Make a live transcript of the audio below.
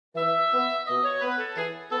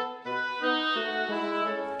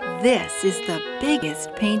This is the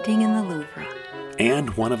biggest painting in the Louvre.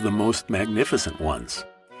 And one of the most magnificent ones.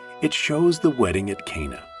 It shows the wedding at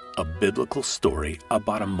Cana, a biblical story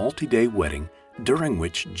about a multi-day wedding during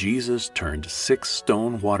which Jesus turned 6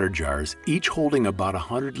 stone water jars, each holding about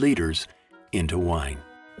 100 liters, into wine.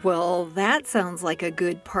 Well, that sounds like a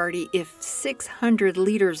good party if 600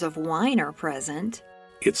 liters of wine are present.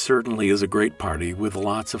 It certainly is a great party with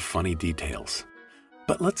lots of funny details.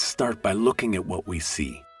 But let's start by looking at what we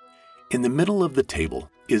see. In the middle of the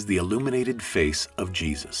table is the illuminated face of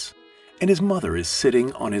Jesus, and his mother is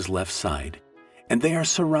sitting on his left side, and they are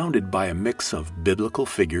surrounded by a mix of biblical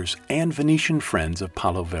figures and Venetian friends of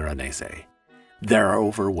Paolo Veronese. There are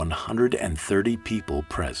over 130 people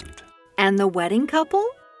present. And the wedding couple?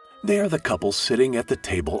 They are the couple sitting at the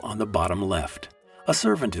table on the bottom left. A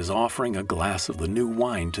servant is offering a glass of the new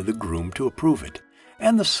wine to the groom to approve it,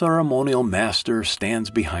 and the ceremonial master stands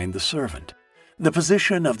behind the servant. The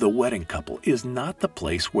position of the wedding couple is not the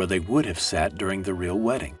place where they would have sat during the real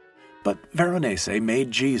wedding, but Veronese made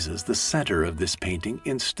Jesus the center of this painting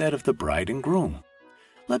instead of the bride and groom.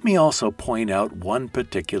 Let me also point out one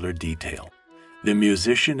particular detail. The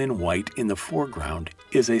musician in white in the foreground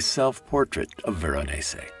is a self-portrait of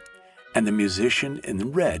Veronese, and the musician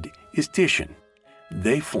in red is Titian.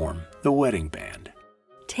 They form the wedding band.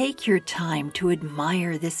 Take your time to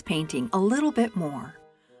admire this painting a little bit more.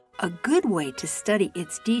 A good way to study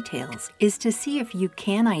its details is to see if you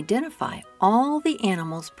can identify all the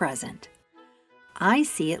animals present. I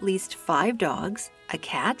see at least 5 dogs, a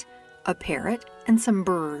cat, a parrot, and some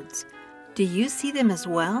birds. Do you see them as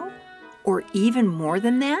well? Or even more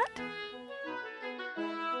than that?